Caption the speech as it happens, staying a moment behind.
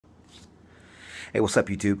Hey, what's up,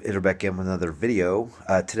 YouTube? It's back in with another video.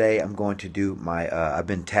 Today I'm going to do my, I've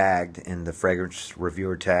been tagged in the fragrance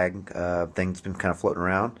reviewer tag thing that's been kind of floating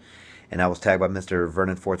around. And I was tagged by Mr.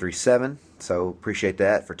 Vernon437, so appreciate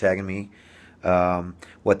that for tagging me.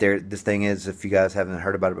 This thing is, if you guys haven't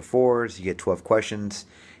heard about it before, is you get 12 questions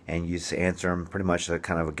and you just answer them pretty much to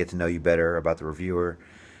kind of get to know you better about the reviewer.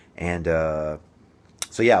 And so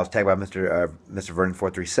yeah, I was tagged by Mr.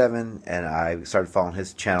 Vernon437, and I started following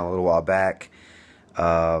his channel a little while back. He's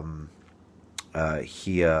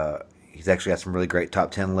actually got some really great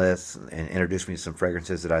top 10 lists and introduced me to some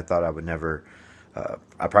fragrances that I thought I would never,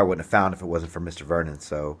 I probably wouldn't have found if it wasn't for Mr. Vernon.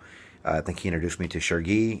 So I think he introduced me to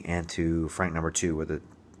Chergui and to Frank No. 2, were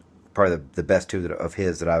probably the best two of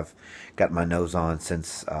his that I've got my nose on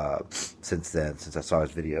since then, since I saw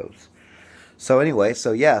his videos. So anyway,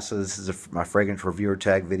 so this is my fragrance reviewer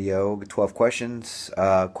tag video. 12 questions.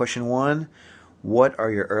 Question 1: what are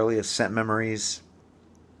your earliest scent memories?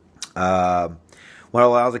 When I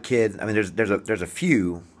was a kid, I mean, there's a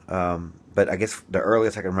few, but I guess the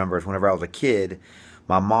earliest I can remember is whenever I was a kid.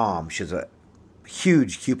 My mom, she's a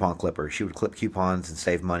huge coupon clipper. She would clip coupons and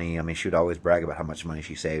save money. I mean, she would always brag about how much money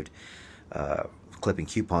she saved clipping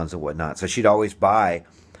coupons and whatnot. So she'd always buy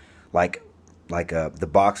like the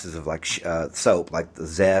boxes of soap, like the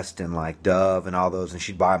Zest and like Dove and all those, and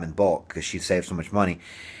she'd buy them in bulk because she saved so much money.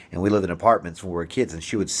 And we lived in apartments when we were kids, and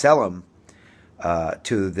she would sell them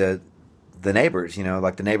to the neighbors. You know,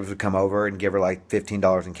 like the neighbors would come over and give her like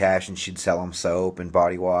 $15 in cash, and she'd sell them soap and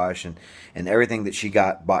body wash and everything that she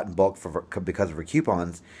bought in bulk because of her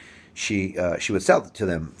coupons. She would sell it to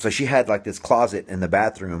them. So she had like this closet in the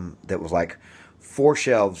bathroom that was like 4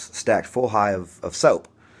 shelves stacked full high of soap.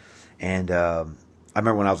 And I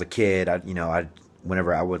remember when I was a kid,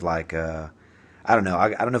 whenever I would I don't know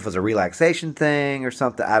if it was a relaxation thing or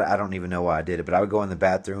something. I don't even know why I did it, but I would go in the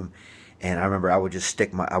bathroom, and I remember I would just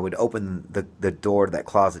I would open the door to that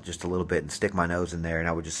closet just a little bit and stick my nose in there, and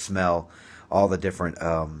I would just smell all the different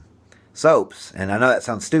soaps. And I know that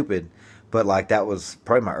sounds stupid, but like that was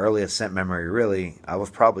probably my earliest scent memory. Really, I was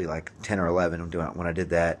probably like 10 or 11 when I did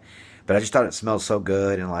that. But I just thought it smelled so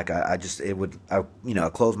good, and like I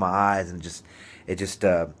closed my eyes, and it just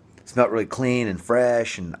smelled really clean and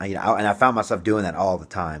fresh, and I found myself doing that all the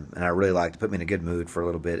time, and I really liked it. Put me in a good mood for a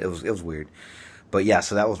little bit. It was weird, but yeah.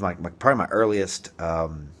 So that was probably my earliest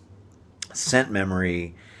scent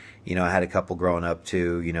memory. You know, I had a couple growing up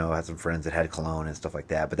too. You know, I had some friends that had cologne and stuff like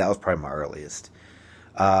that, but that was probably my earliest.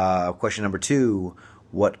 Question number 2.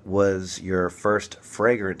 What was your first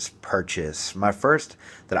fragrance purchase? My first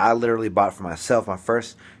that I literally bought for myself, my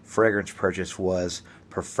first fragrance purchase was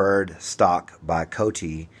Preferred Stock by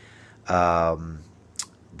Coty.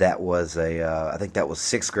 That was I think that was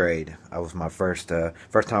 6th grade. I was my first time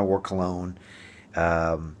I wore cologne.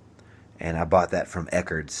 And I bought that from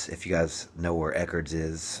Eckerd's. If you guys know where Eckerd's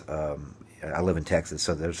is, I live in Texas,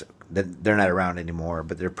 so they're not around anymore,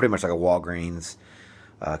 but they're pretty much like a Walgreens.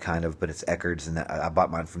 Kind of, but it's Eckerd's, and I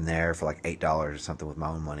bought mine from there for like $8 or something with my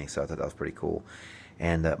own money, so I thought that was pretty cool.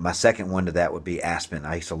 And my second one to that would be Aspen.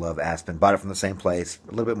 I used to love Aspen. Bought it from the same place,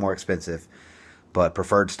 a little bit more expensive, but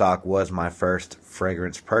Preferred Stock was my first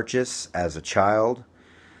fragrance purchase as a child.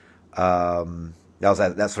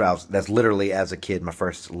 That's literally as a kid, my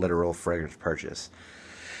first literal fragrance purchase.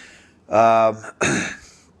 I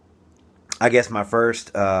guess my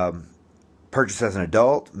first purchase as an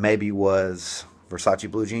adult maybe was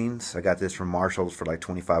Versace blue jeans. I got this from Marshall's for like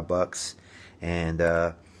 $25, and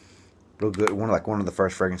real good. One of the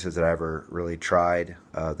first fragrances that I ever really tried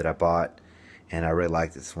that I bought, and I really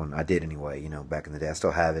liked this one. I did anyway. You know, back in the day, I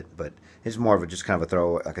still have it, but it's more of just kind of a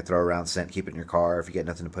throw around scent. Keep it in your car if you get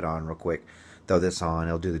nothing to put on real quick. Throw this on;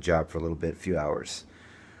 it'll do the job for a little bit, a few hours.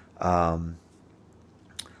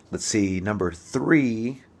 Let's see, number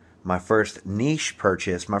 3. My first niche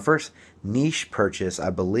purchase. My first niche purchase,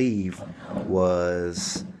 I believe,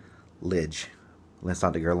 was Lidge,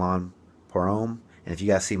 L'Instant de Guerlain Pour Homme. And if you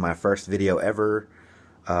guys see my first video ever,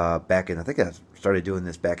 back in, I think I started doing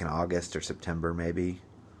this back in August or September, maybe.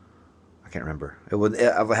 I can't remember. I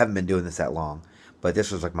haven't been doing this that long, but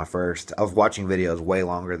this was like my first. I was watching videos way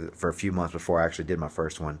longer for a few months before I actually did my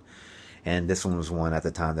first one, and this one was one at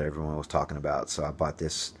the time that everyone was talking about. So I bought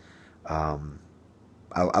this.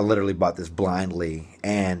 I literally bought this blindly,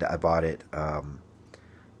 and I bought it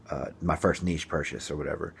my first niche purchase or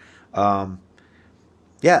whatever.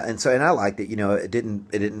 Yeah, and I liked it. You know, it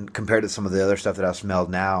didn't compare to some of the other stuff that I've smelled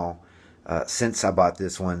now since I bought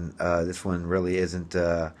this one. This one really isn't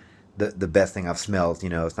the best thing I've smelled. You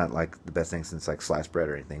know, it's not like the best thing since like sliced bread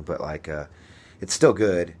or anything, but like it's still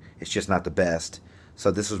good. It's just not the best. So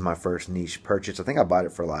this was my first niche purchase. I think I bought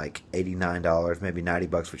it for like $89, maybe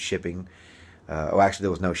 $90 with shipping. Oh, actually,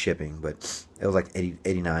 there was no shipping, but it was like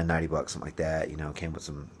 89, $90, something like that. You know, came with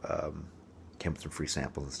some free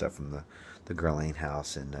samples and stuff from the Grilling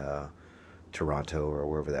House in Toronto or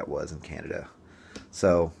wherever that was in Canada.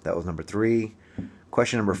 So that was number 3.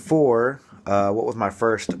 Question number 4. What was my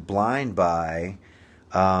first blind buy?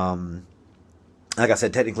 Like I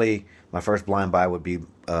said, technically, my first blind buy would be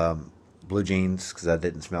blue jeans, because I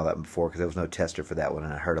didn't smell that before because there was no tester for that one,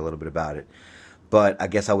 and I heard a little bit about it. But I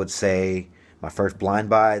guess I would say my first blind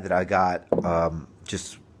buy that I got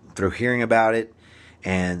just through hearing about it,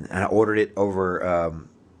 and I ordered it over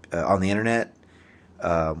on the internet,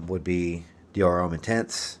 would be Dior Homme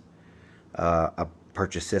Intense. I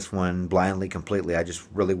purchased this one blindly, completely. I just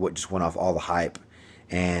really just went off all the hype,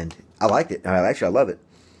 and I liked it. I love it.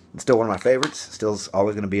 It's still one of my favorites. Still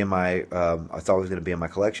always going to be in my. It's always going to be in my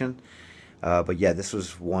collection. But yeah, this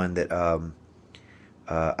was one that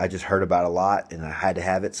I just heard about a lot, and I had to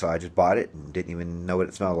have it, so I just bought it and didn't even know what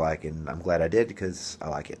it smelled like, and I'm glad I did because I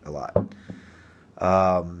like it a lot.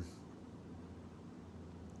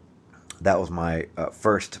 That was my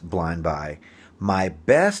first blind buy. My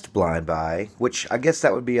best blind buy, which I guess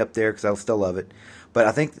that would be up there because I still love it, but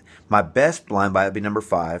I think my best blind buy would be number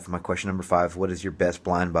 5. My question number 5: what is your best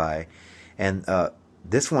blind buy? And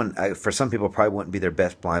this one, for some people, probably wouldn't be their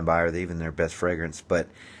best blind buy or even their best fragrance. But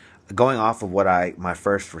going off of what my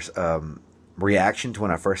first reaction to when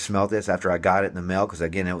I first smelled this after I got it in the mail, because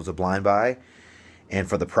again it was a blind buy, and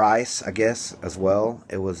for the price, I guess as well,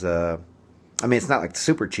 it was I mean, it's not like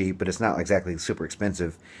super cheap, but it's not exactly super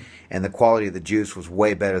expensive. And the quality of the juice was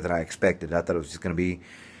way better than I expected. I thought it was just going to be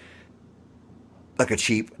like a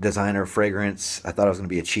cheap designer fragrance. I thought it was going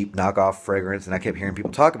to be a cheap knockoff fragrance. And I kept hearing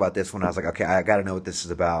people talk about this one. I was like, okay, I got to know what this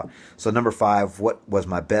is about. So number 5, what was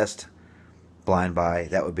my best blind buy?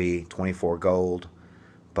 That would be 24 Gold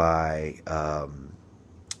by,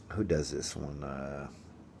 who does this one?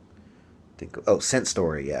 Scent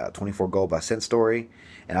Story. Yeah, 24 Gold by Scent Story.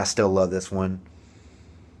 And I still love this one.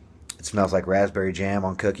 It smells like raspberry jam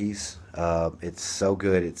on cookies. It's so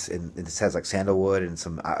good. It has like sandalwood and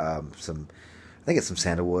some I think it's some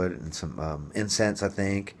sandalwood and some incense, I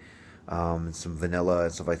think, and some vanilla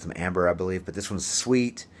and stuff, like some amber, I believe. But this one's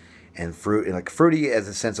sweet and fruity as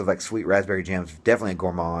a sense of like sweet raspberry jam. It's definitely a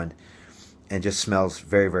gourmand, and just smells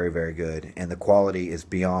very, very, very good. And the quality is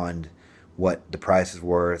beyond what the price is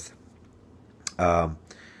worth.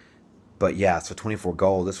 But yeah, so 24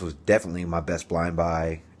 Gold, this was definitely my best blind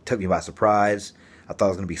buy. Took me by surprise. I thought it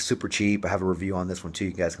was going to be super cheap. I have a review on this one too.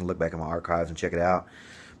 You guys can look back in my archives and check it out.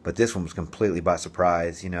 But this one was completely by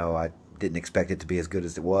surprise. You know, I didn't expect it to be as good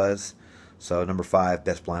as it was. So number 5,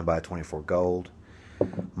 best blind buy, 24 Gold.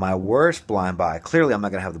 My worst blind buy, clearly I'm not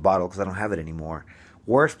going to have the bottle because I don't have it anymore.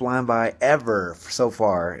 Worst blind buy ever so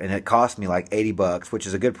far, and it cost me like $80, which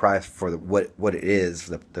is a good price for what it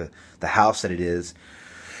is, the house that it is.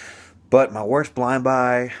 But my worst blind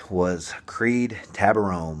buy was Creed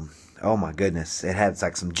Tabarome. Oh my goodness. It had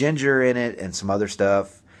like some ginger in it and some other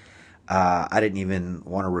stuff. I didn't even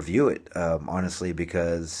want to review it, honestly,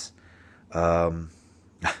 because,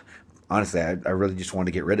 honestly, I really just wanted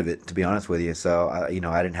to get rid of it, to be honest with you. So, I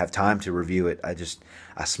didn't have time to review it. I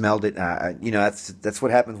smelled it. And that's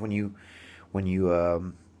what happens when you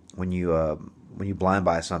blind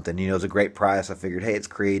buy something. You know, it's a great price. I figured, hey, it's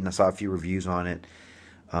Creed, and I saw a few reviews on it.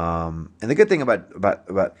 And the good thing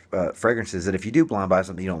about fragrances is that if you do blind buy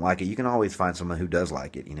something you don't like it, you can always find someone who does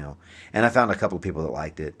like it, you know. And I found a couple of people that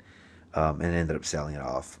liked it, and ended up selling it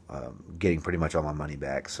off, getting pretty much all my money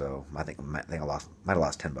back. So I think I might have lost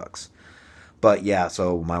 $10. But yeah,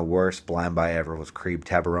 so my worst blind buy ever was Creed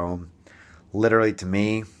Tabarome. Literally, to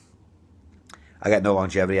me, I got no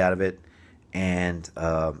longevity out of it, and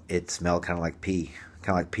it smelled kind of like pee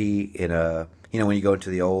in a, when you go into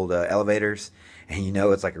the old elevators. And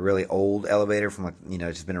it's like a really old elevator from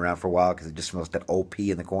it's just been around for a while, because it just smells like that old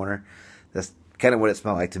pee in the corner. That's kind of what it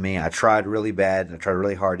smelled like to me. I tried really bad and I tried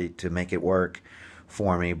really hard to make it work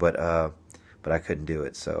for me, but I couldn't do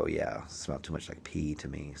it. So yeah, it smelled too much like pee to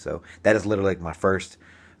me. So that is literally like my first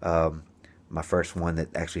one that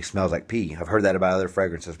actually smells like pee. I've heard that about other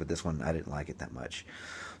fragrances, but this one I didn't like it that much.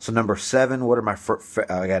 So number 7, what are my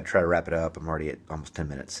I got to try to wrap it up. I'm already at almost 10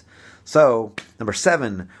 minutes. So number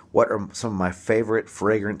 7, what are some of my favorite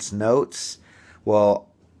fragrance notes? Well,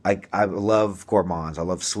 I love gourmands. I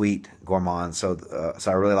love sweet gourmands. So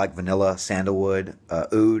I really like vanilla, sandalwood,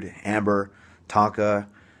 oud, amber, tonka,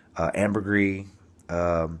 ambergris,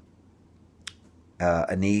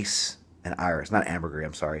 anise, and iris. Not ambergris,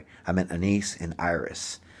 I'm sorry. I meant anise and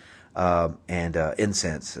iris. and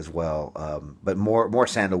incense as well, but more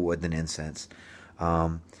sandalwood than incense.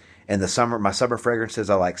 In the summer, my summer fragrances,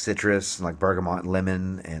 I like citrus, like bergamot,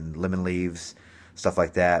 and lemon leaves, stuff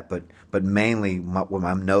like that. But mainly, what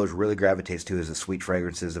my nose really gravitates to is the sweet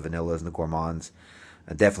fragrances, the vanillas and the gourmands.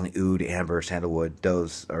 Definitely oud, amber, sandalwood.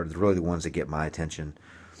 Those are really the ones that get my attention.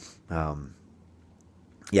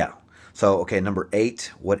 Yeah. So, okay, number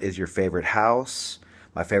 8. What is your favorite house?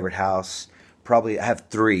 My favorite house, probably, I have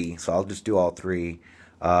 3, so I'll just do all 3.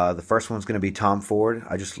 The first one's going to be Tom Ford.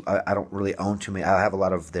 I don't really own too many. I have a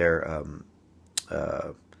lot of their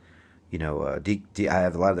uh, I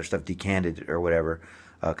have a lot of their stuff decanted or whatever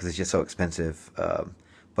because it's just so expensive.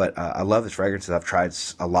 But I love his fragrances. I've tried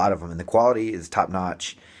a lot of them, and the quality is top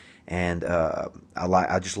notch. And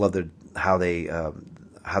I just love how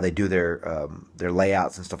they do their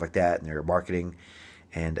layouts and stuff like that, and their marketing,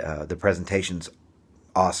 and the presentation's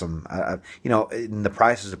awesome. And the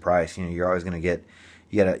price is the price. You're always going to get.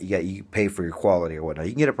 You pay for your quality or whatnot.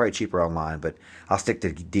 You can get it probably cheaper online, but I'll stick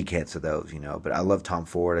to decants of those, But I love Tom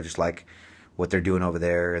Ford. I just like what they're doing over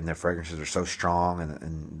there, and their fragrances are so strong,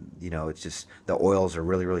 and it's just the oils are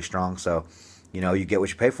really, really strong. So, you get what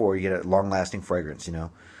you pay for. You get a long-lasting fragrance,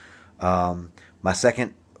 My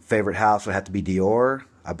second favorite house would have to be Dior.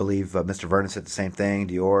 I believe Mr. Vernon said the same thing.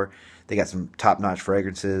 Dior, they got some top-notch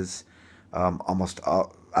fragrances.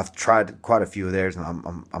 I've tried quite a few of theirs,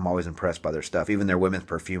 and I'm always impressed by their stuff. Even their women's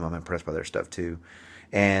perfume, I'm impressed by their stuff too.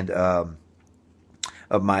 And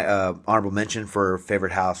of my honorable mention for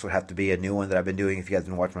favorite house would have to be a new one that I've been doing. If you guys have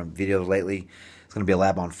been watching my videos lately, it's going to be a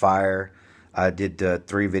Lab on Fire. I did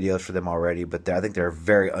 3 videos for them already, but I think they're a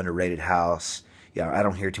very underrated house. I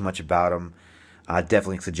don't hear too much about them. I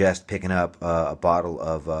definitely suggest picking up a bottle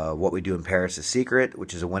of What We Do in Paris is Secret,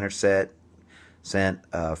 which is a winter scent,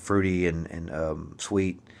 fruity and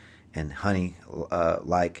sweet and honey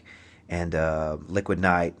like, and Liquid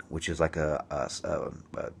Night, which is like a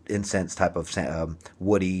incense type of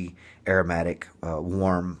woody, aromatic,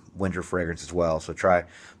 warm winter fragrance as well. So try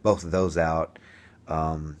both of those out.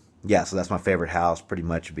 So that's my favorite house. Pretty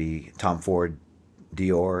much be Tom Ford,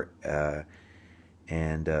 Dior,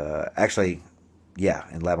 and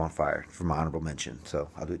and Lab on Fire for my honorable mention. So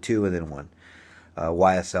I'll do 2 and then 1.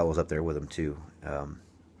 YSL was up there with them too.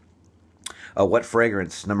 What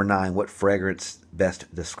fragrance, number 9, what fragrance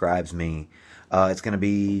best describes me? It's going to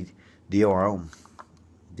be Dior Homme.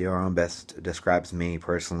 Dior Homme best describes me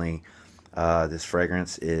personally. This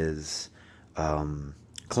fragrance is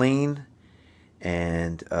clean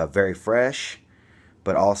and very fresh,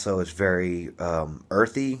 but also it's very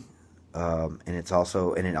earthy. And it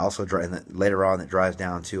also later on it dries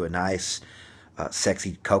down to a nice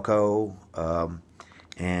sexy cocoa.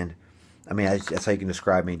 And I mean, that's how you can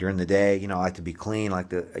describe me during the day. I like to be clean.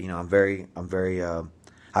 I'm very. I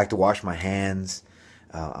like to wash my hands.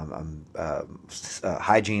 Hygiene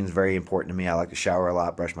is very important to me. I like to shower a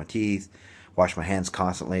lot, brush my teeth, wash my hands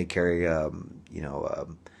constantly, carry hand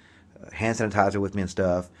sanitizer with me and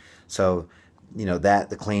stuff. So,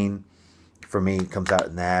 the clean for me comes out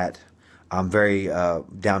in that. I'm very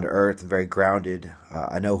down to earth and very grounded.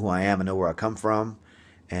 I know who I am. I know where I come from.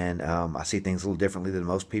 And I see things a little differently than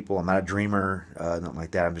most people. I'm not a dreamer, nothing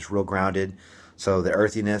like that. I'm just real grounded. So the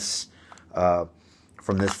earthiness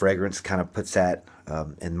from this fragrance kind of puts that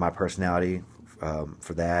in my personality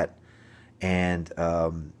for that. And,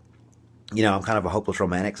 I'm kind of a hopeless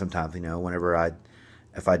romantic sometimes.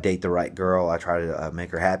 If I date the right girl, I try to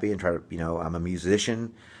make her happy and try to, I'm a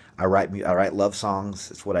musician. I write love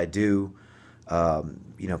songs. It's what I do.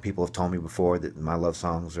 People have told me before that my love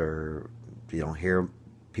songs are, you don't hear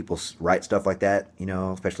people write stuff like that,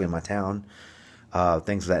 especially in my town,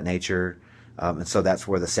 things of that nature. And so that's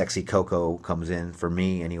where the sexy cocoa comes in for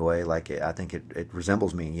me anyway. I think it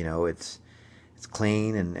resembles me, it's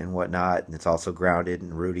clean and whatnot. And it's also grounded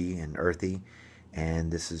and rooty and earthy. And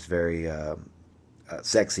this is very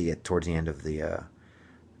sexy towards the end of the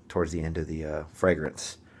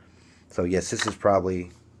fragrance. So yes, this is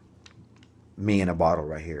probably me in a bottle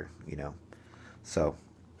right here, So,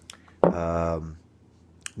 number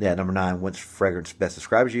 9, which fragrance best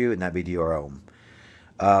describes you? And that'd be Dior Homme.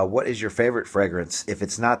 What is your favorite fragrance? If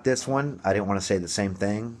it's not this one, I didn't want to say the same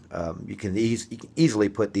thing. You can easily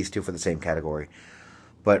put these two for the same category.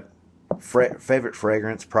 But favorite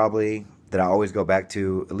fragrance probably that I always go back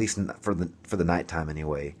to, at least for the nighttime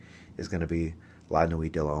anyway, is going to be La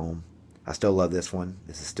Nuit de l'Homme. I still love this one.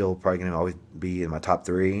 This is still probably going to always be in my top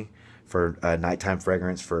 3 for nighttime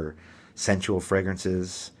fragrance, for sensual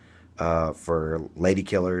fragrances, for lady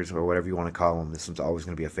killers, or whatever you want to call them. This one's always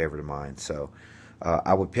going to be a favorite of mine. So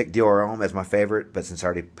I would pick Dior Homme as my favorite, but since I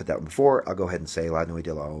already put that one before, I'll go ahead and say La Nuit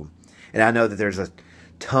de l'Homme. And I know that there's a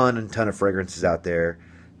ton of fragrances out there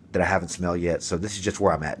that I haven't smelled yet. So this is just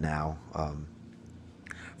where I'm at now,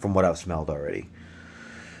 from what I've smelled already.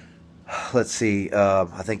 Let's see. I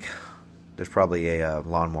think there's probably a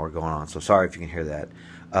lawnmower going on, so sorry if you can hear that.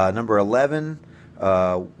 Number 11.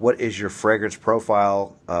 What is your fragrance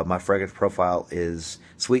profile? My fragrance profile is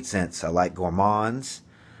sweet scents. I like gourmands.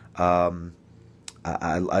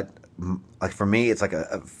 Like for me, it's like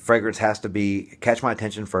a fragrance has to be catch my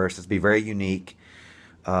attention first. It's be very unique.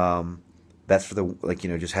 That's for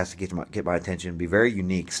the just has to get my attention. Be very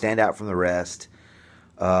unique, stand out from the rest.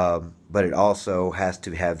 But it also has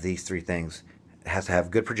to have these three things. It has to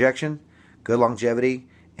have good projection, good longevity,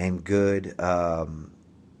 and good,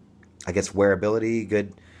 I guess, wearability.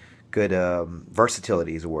 Good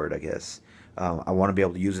versatility is a word, I guess. I want to be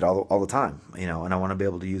able to use it all the time, and I want to be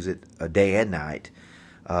able to use it day and night.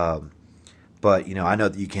 But I know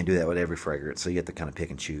that you can't do that with every fragrance, so you have to kind of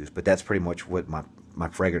pick and choose. But that's pretty much what my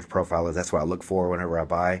fragrance profile is. That's what I look for whenever I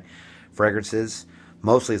buy fragrances.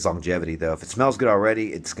 Mostly it's longevity, though. If it smells good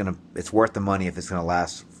already, it's worth the money if it's gonna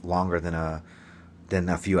last longer than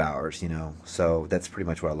a few hours, So that's pretty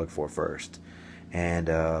much what I look for first. And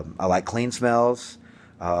I like clean smells,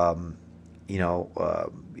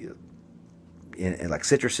 in like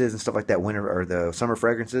citruses and stuff like that, winter or the summer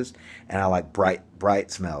fragrances. And I like bright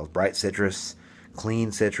smells, bright citrus,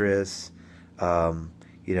 clean citrus. And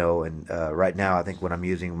right now I think what I'm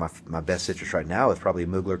using, my best citrus right now is probably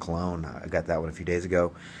Mugler cologne. I got that one a few days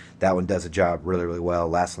ago. That one does the job really, really well.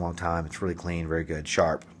 Lasts a long time. It's really clean, very good,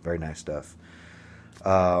 sharp, very nice stuff.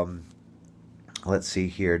 Let's see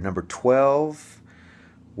here. Number 12.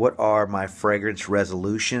 What are my fragrance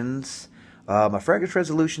resolutions? My fragrance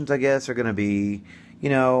resolutions, I guess, are going to be,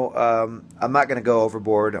 I'm not going to go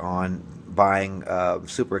overboard on buying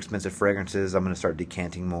super expensive fragrances. I'm going to start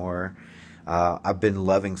decanting more. I've been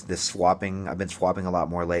loving this swapping. I've been swapping a lot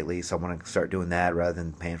more lately, so I want to start doing that rather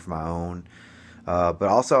than paying for my own. But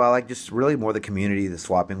also, I like just really more the community, the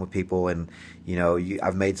swapping with people, and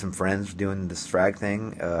I've made some friends doing this frag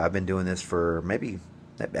thing. I've been doing this for maybe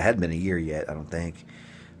it hadn't been a year yet. I don't think,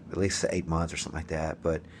 at least 8 months or something like that.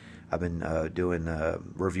 But I've been doing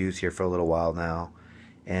reviews here for a little while now,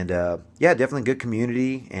 and yeah, definitely good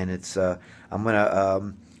community. And it's I'm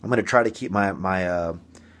gonna try to keep my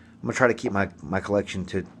collection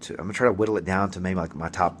to I'm gonna try to whittle it down to maybe like my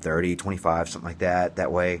top 30, 25, something like that.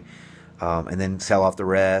 That way, and then sell off the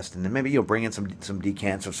rest, and then maybe bring in some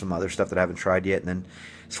decants of some other stuff that I haven't tried yet, and then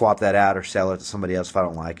swap that out or sell it to somebody else if I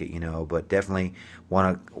don't like it, But definitely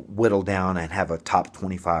want to whittle down and have a top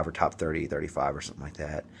 25 or top 30, 35 or something like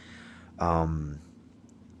that.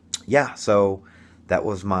 Yeah, so that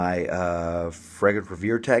was my fragrance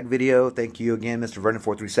reviewer tag video. Thank you again, Mr.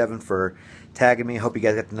 Vernon437, for tagging me. Hope you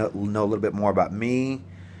guys get to know a little bit more about me.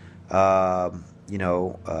 And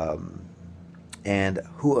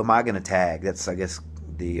who am I going to tag? That's, I guess,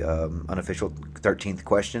 the unofficial 13th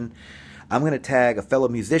question. I'm going to tag a fellow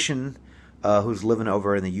musician who's living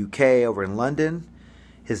over in the UK, over in London.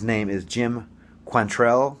 His name is Jim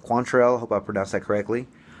Quantrell. Quantrell, hope I pronounced that correctly.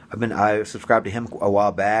 I subscribed to him a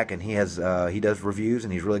while back, and he does reviews,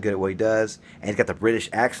 and he's really good at what he does. And he's got the British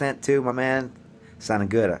accent too, my man. Sounding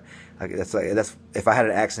good. That's if I had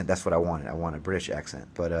an accent, that's what I wanted. I want a British accent.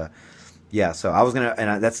 But yeah, so I was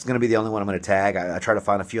that's gonna be the only one I'm gonna tag. I try to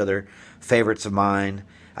find a few other favorites of mine.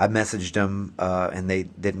 I messaged them, and they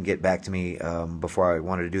didn't get back to me before I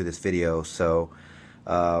wanted to do this video. So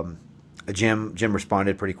Jim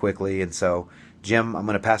responded pretty quickly, and so Jim, I'm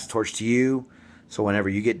gonna pass the torch to you. So whenever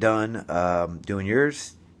you get done doing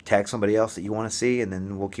yours, tag somebody else that you want to see, and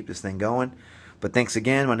then we'll keep this thing going. But thanks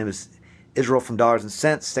again. My name is Israel from Dollars and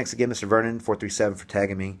Cents. Thanks again, Mr. Vernon437, for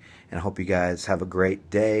tagging me. And I hope you guys have a great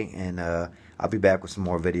day. And I'll be back with some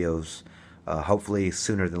more videos, hopefully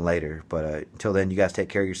sooner than later. But until then, you guys take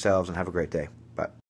care of yourselves and have a great day. Bye.